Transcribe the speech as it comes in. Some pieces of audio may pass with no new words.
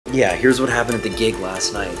Yeah, here's what happened at the gig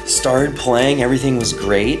last night. Started playing, everything was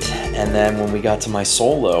great, and then when we got to my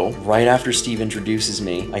solo, right after Steve introduces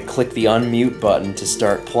me, I click the unmute button to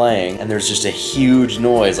start playing, and there's just a huge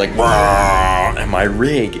noise, like, "Wah!" and my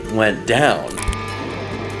rig went down.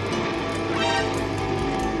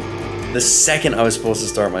 The second I was supposed to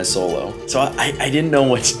start my solo. So I didn't know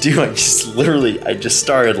what to do. I just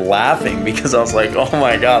started laughing because I was like, oh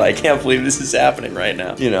my God, I can't believe this is happening right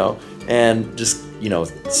now, you know? And just, you know,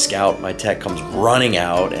 Scout, my tech, comes running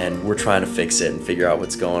out and we're trying to fix it and figure out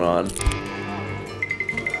what's going on.